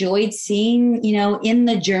really enjoyed seeing, in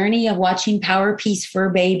the journey of watching Power Peace Fur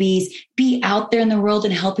Babies be out there in the world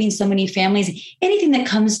and helping so many families. Anything that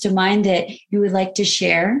comes to mind that you would like to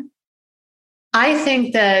share? I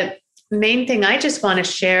think the main thing I just want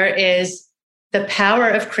to share is the power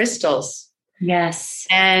of crystals. Yes.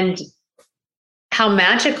 And how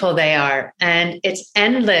magical they are. And it's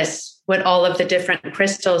endless what all of the different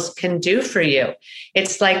crystals can do for you.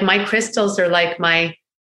 It's like my crystals are like my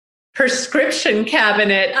prescription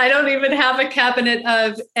cabinet. I don't even have a cabinet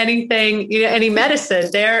of anything, any medicine.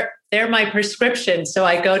 They're they're my prescription. So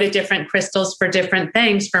I go to different crystals for different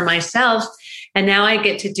things for myself. And now I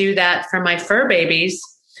get to do that for my fur babies,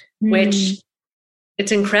 which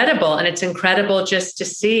it's incredible. And it's incredible just to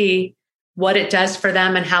see what it does for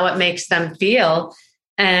them and how it makes them feel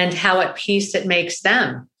and how at peace it makes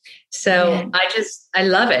them. So I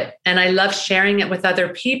love it. And I love sharing it with other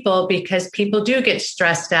people because people do get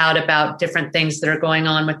stressed out about different things that are going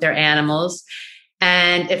on with their animals.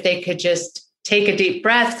 And if they could just take a deep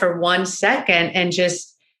breath for 1 second and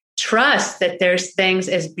just trust that there's things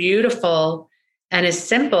as beautiful and as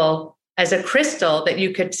simple as a crystal that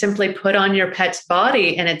you could simply put on your pet's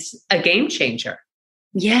body, and it's a game changer.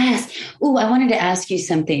 Yes. Oh, I wanted to ask you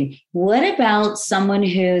something. What about someone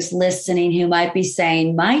who's listening who might be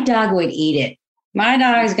saying, my dog would eat it. My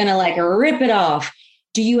dog is going to like rip it off.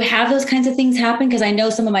 Do you have those kinds of things happen? Because I know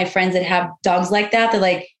some of my friends that have dogs like that. They're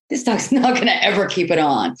like, this dog's not going to ever keep it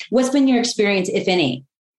on. What's been your experience, if any?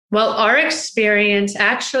 Well, our experience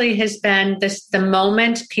actually has been this: the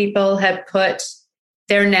moment people have put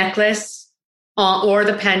their necklace on, or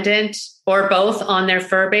the pendant or both on their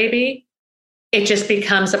fur baby, it just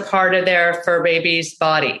becomes a part of their fur baby's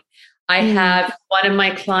body. I have one of my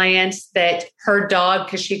clients that her dog,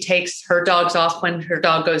 because she takes her dogs off when her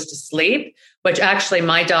dog goes to sleep, which actually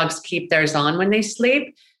my dogs keep theirs on when they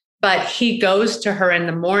sleep. But he goes to her in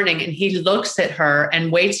the morning and he looks at her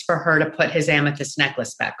and waits for her to put his amethyst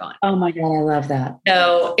necklace back on. Oh my God, I love that.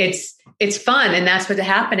 So it's fun. And that's what's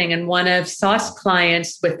happening. And one of Sauce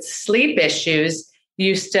clients with sleep issues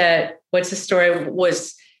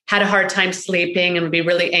had a hard time sleeping and would be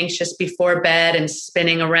really anxious before bed and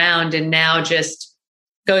spinning around, and now just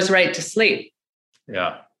goes right to sleep.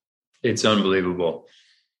 Yeah, it's unbelievable.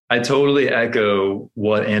 I totally echo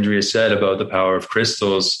what Andrea said about the power of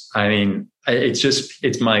crystals. I mean,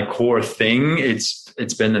 it's my core thing.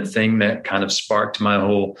 It's been the thing that kind of sparked my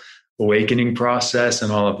whole awakening process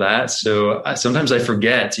and all of that. So sometimes I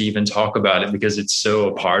forget to even talk about it because it's so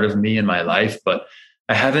a part of me in my life, but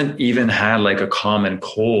I haven't even had like a common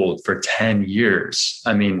cold for 10 years.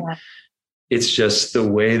 I mean, It's just the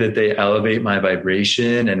way that they elevate my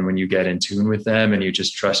vibration. And when you get in tune with them and you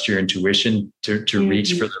just trust your intuition to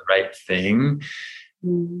reach for the right thing.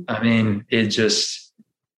 I mean,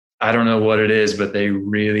 I don't know what it is, but they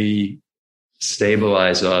really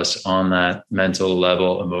stabilize us on that mental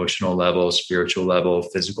level, emotional level, spiritual level,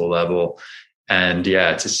 physical level. And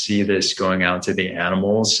to see this going out to the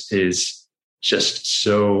animals is just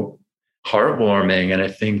so heartwarming. And I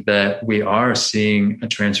think that we are seeing a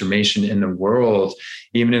transformation in the world,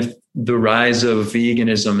 even if the rise of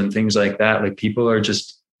veganism and things like that, like people are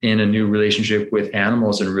just in a new relationship with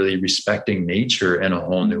animals and really respecting nature in a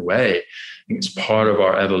whole new way. I think it's part of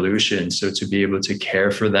our evolution. So to be able to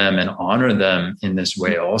care for them and honor them in this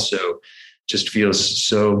way also just feels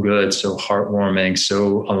so good, so heartwarming,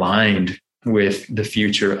 so aligned with the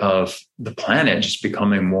future of the planet, just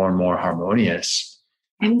becoming more and more harmonious.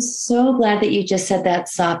 I'm so glad that you just said that,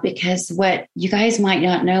 Sop, because what you guys might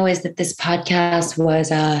not know is that this podcast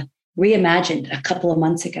was reimagined a couple of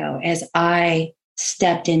months ago as I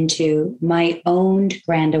stepped into my own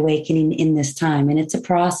grand awakening in this time. And it's a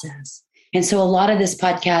process. And so a lot of this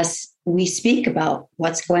podcast, we speak about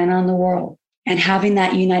what's going on in the world and having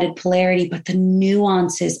that united polarity, but the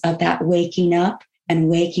nuances of that waking up and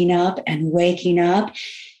waking up and waking up.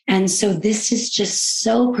 And so this is just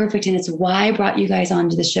so perfect. And it's why I brought you guys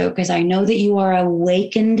onto the show, because I know that you are an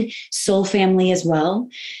awakened soul family as well.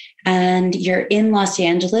 And you're in Los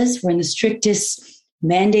Angeles. We're in the strictest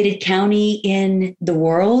mandated county in the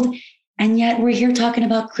world. And yet we're here talking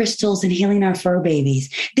about crystals and healing our fur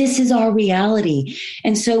babies. This is our reality.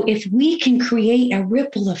 And so if we can create a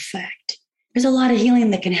ripple effect, there's a lot of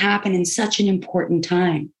healing that can happen in such an important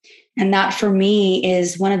time. And that for me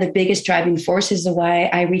is one of the biggest driving forces of why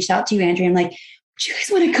I reached out to you, Andrea. I'm like, do you guys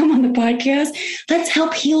want to come on the podcast? Let's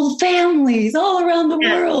help heal families all around the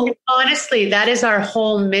world. Honestly, that is our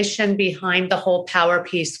whole mission behind the whole Power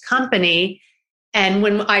Peace company. And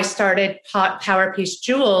when I started Power Peace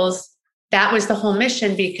Jewels, that was the whole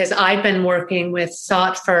mission, because I've been working with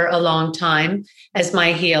Sot for a long time as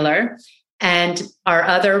my healer, and our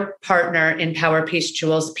other partner in Power Peace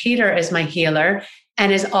Jewels, Peter, as my healer.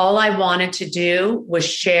 And as all I wanted to do was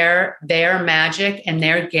share their magic and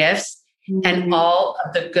their gifts and all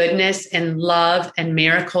of the goodness and love and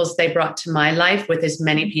miracles they brought to my life with as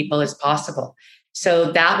many people as possible.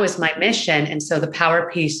 So that was my mission. And so the Power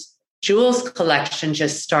Peace Jewels collection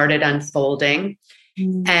just started unfolding.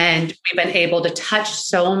 And we've been able to touch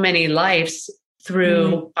so many lives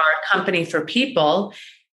through our company for people.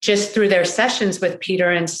 just through their sessions with Peter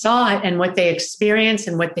and Sot and what they experience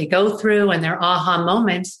and what they go through and their aha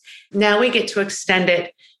moments. Now we get to extend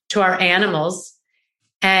it to our animals.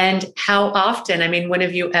 And how often, I mean, when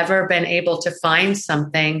have you ever been able to find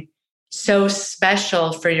something so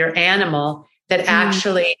special for your animal that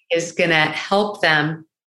actually is going to help them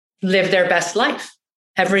live their best life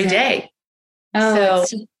every day? So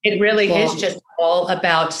it really is just all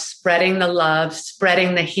about spreading the love,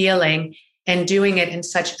 spreading the healing, and doing it in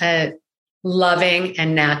such a loving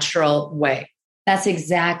and natural way. That's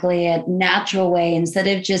exactly a natural way. Instead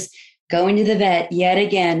of just going to the vet yet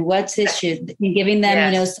again, what's issue? Giving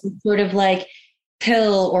them, some sort of like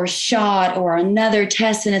pill or shot or another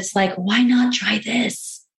test. And it's like, why not try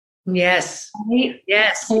this? Yes. Right?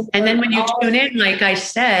 Yes. And then when you tune in, like I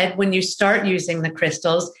said, when you start using the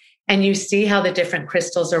crystals and you see how the different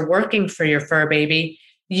crystals are working for your fur baby,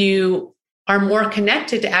 you are more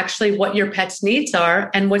connected to actually what your pet's needs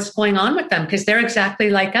are and what's going on with them, because they're exactly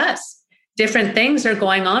like us. Different things are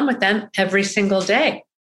going on with them every single day.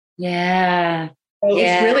 Yeah. So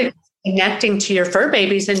it's really connecting to your fur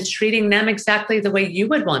babies and treating them exactly the way you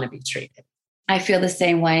would want to be treated. I feel the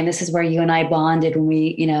same way. And this is where you and I bonded when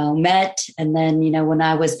we, met. And then, when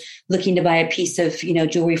I was looking to buy a piece of,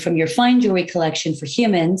 jewelry from your fine jewelry collection for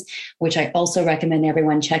humans, which I also recommend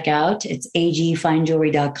everyone check out. It's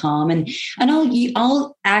agfinejewelry.com. And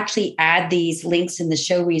I'll actually add these links in the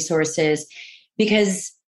show resources,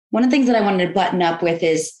 because one of the things that I wanted to button up with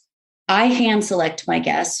is I hand select my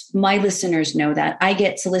guests. My listeners know that. I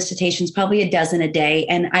get solicitations, probably a dozen a day,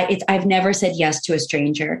 and I've never said yes to a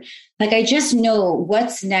stranger. Like, I just know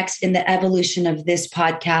what's next in the evolution of this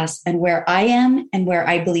podcast and where I am and where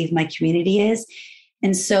I believe my community is.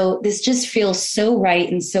 And so this just feels so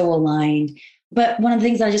right and so aligned. But one of the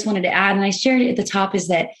things I just wanted to add, and I shared it at the top, is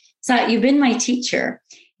that, Sot, you've been my teacher.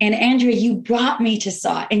 And Andrea, you brought me to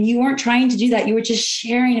Sot, and you weren't trying to do that. You were just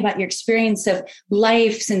sharing about your experience of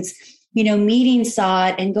life since, meeting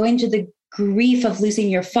Sot and going to the grief of losing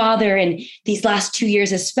your father and these last 2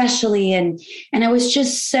 years, especially. And I was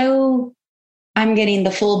just I'm getting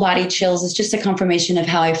the full body chills. It's just a confirmation of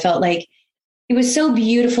how I felt. Like, it was so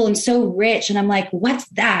beautiful and so rich. And I'm like, what's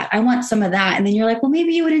that? I want some of that. And then you're like, well,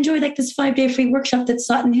 maybe you would enjoy like this 5-day free workshop that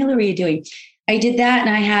Sot and Hillary are doing. I did that.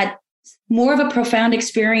 And I had more of a profound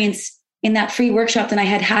experience in that free workshop than I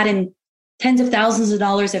had in tens of thousands of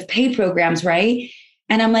dollars of paid programs. Right.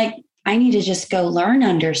 And I'm like, I need to just go learn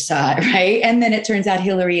under Sot. Right. And then it turns out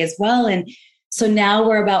Hillary as well. And so now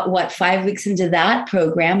we're about 5 weeks into that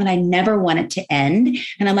program, and I never want it to end.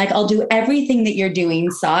 And I'm like, I'll do everything that you're doing,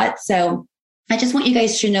 Sot. So I just want you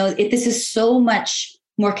guys to know this is so much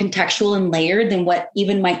more contextual and layered than what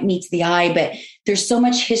even might meet the eye, but there's so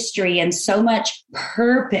much history and so much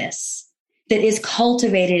purpose that is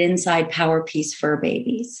cultivated inside Power Peace Fur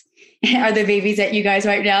Babies. Are the babies at you guys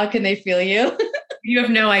right now? Can they feel you? You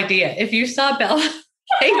have no idea. If you saw Bella,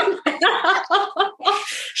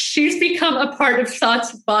 she's become a part of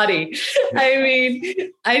Sot's body. I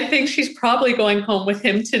mean, I think she's probably going home with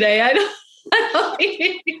him today. I don't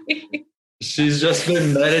She's just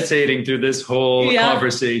been meditating through this whole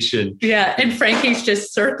conversation. Yeah. And Frankie's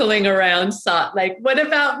just circling around Sot, like, what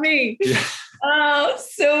about me? Yeah. Oh,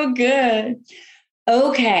 so good.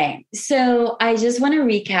 Okay. So I just want to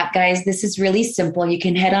recap, guys. This is really simple. You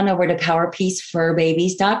can head on over to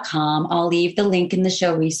powerpeacefurbabies.com. I'll leave the link in the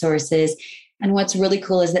show resources. And what's really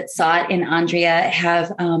cool is that Sot and Andrea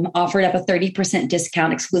have offered up a 30%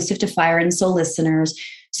 discount exclusive to Fire and Soul listeners.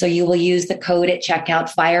 So you will use the code at checkout,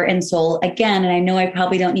 Fire and Soul. Again, and I know I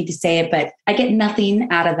probably don't need to say it, but I get nothing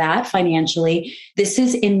out of that financially. This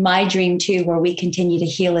is in my dream too, where we continue to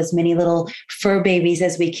heal as many little fur babies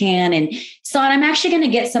as we can. And Sot, I'm actually going to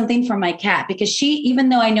get something for my cat, because she, even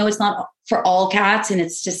though I know it's not for all cats and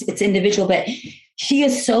it's individual, but she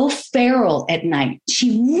is so feral at night.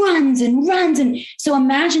 She runs and runs. And so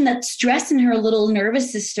imagine that stress in her little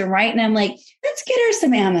nervous system, right? And I'm like, let's get her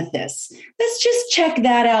some amethyst. Let's just check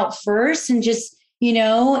that out first and just,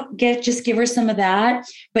 give her some of that.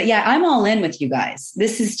 But yeah, I'm all in with you guys.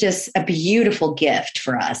 This is just a beautiful gift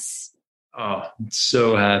for us. Oh,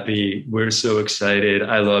 so happy. We're so excited.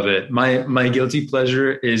 I love it. My guilty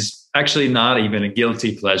pleasure is actually not even a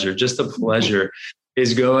guilty pleasure, just a pleasure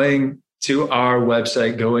is going to our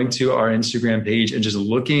website, going to our Instagram page and just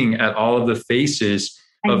looking at all of the faces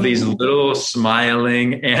of these little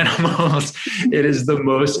smiling animals. It is the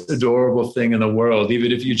most adorable thing in the world.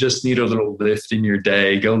 Even if you just need a little lift in your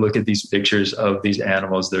day, go look at these pictures of these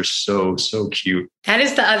animals. They're so, so cute. That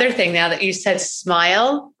is the other thing now that you said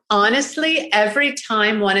smile. Honestly, every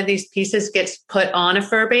time one of these pieces gets put on a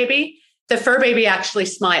fur baby, the fur baby actually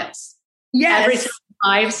smiles. Yes. Every time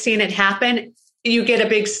I've seen it happen. You get a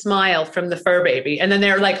big smile from the fur baby, and then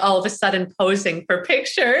they're like all of a sudden posing for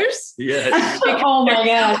pictures. Yes. Oh my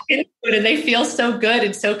God. And they feel so good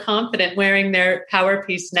and so confident wearing their Power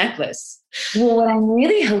Piece necklace. Well, what I'm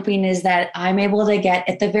really hoping is that I'm able to get,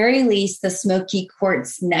 at the very least, the Smoky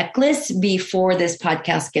Quartz necklace before this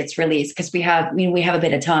podcast gets released, because we have a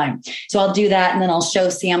bit of time. So I'll do that, and then I'll show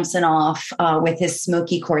Samson off with his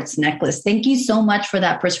Smoky Quartz necklace. Thank you so much for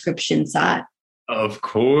that prescription, Sat. Of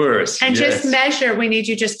course. And yes. just measure. We need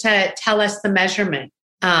you just to tell us the measurement.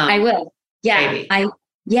 I will. Yeah. Maybe.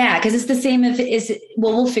 Because it's the same if it is.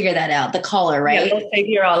 Well, we'll figure that out. The collar, right? Yeah, we'll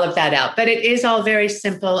figure all of that out. But it is all very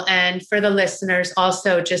simple. And for the listeners,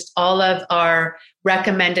 also just all of our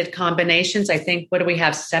recommended combinations. I think, what do we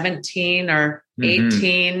have? 17 or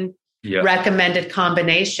 18 recommended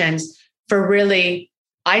combinations for really,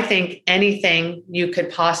 I think, anything you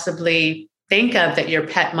could possibly think of that your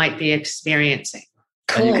pet might be experiencing.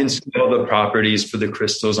 Cool. And you can see all the properties for the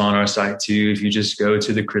crystals on our site too. If you just go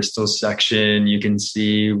to the crystals section, you can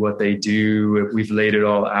see what they do. We've laid it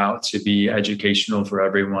all out to be educational for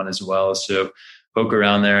everyone as well. So poke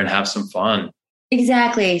around there and have some fun.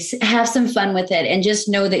 Exactly. Have some fun with it, and just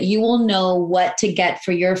know that you will know what to get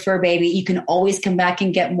for your fur baby. You can always come back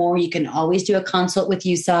and get more. You can always do a consult with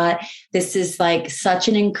USAT. This is like such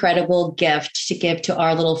an incredible gift to give to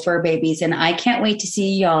our little fur babies. And I can't wait to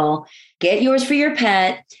see y'all get yours for your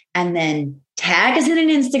pet, and then tag us in an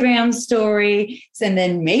Instagram story, and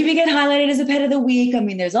then maybe get highlighted as a pet of the week. I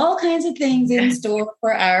mean, there's all kinds of things in store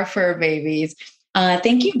for our fur babies.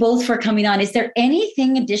 Thank you both for coming on. Is there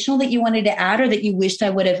anything additional that you wanted to add, or that you wished I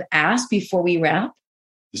would have asked before we wrap?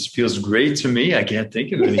 This feels great to me. I can't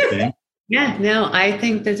think of anything. Yeah, no, I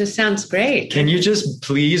think that this sounds great. Can you just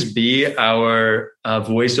please be our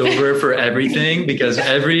voiceover for everything? Because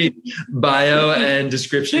every bio and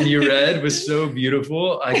description you read was so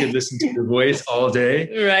beautiful. I could listen to your voice all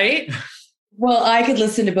day. Right? Well, I could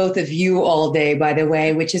listen to both of you all day, by the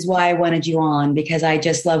way, which is why I wanted you on, because I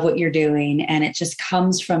just love what you're doing. And it just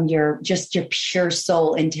comes from your pure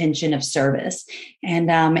soul intention of service. And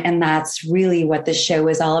that's really what this show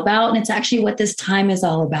is all about. And it's actually what this time is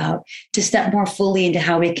all about, to step more fully into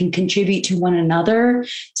how we can contribute to one another,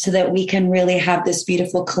 so that we can really have this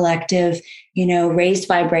beautiful collective, raised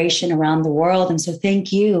vibration around the world. And so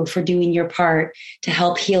thank you for doing your part to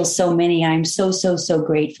help heal so many. I'm so, so, so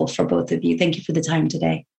grateful for both of you. Thank you for the time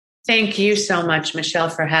today. Thank you so much, Michelle,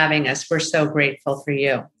 for having us. We're so grateful for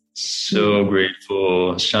you. So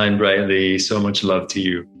grateful. Shine brightly. So much love to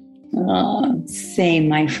you. Oh, same,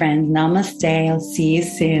 my friend. Namaste. I'll see you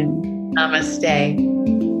soon. Namaste.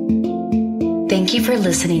 Thank you for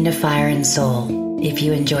listening to Fire and Soul. If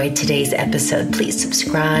you enjoyed today's episode, please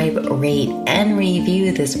subscribe, rate, and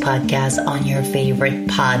review this podcast on your favorite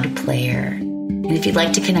pod player. And if you'd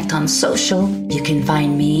like to connect on social, you can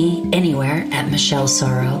find me anywhere at Michelle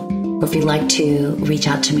Sorrow. Or if you'd like to reach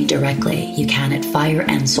out to me directly, you can at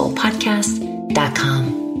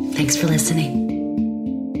fireandsoulpodcast.com. Thanks for listening.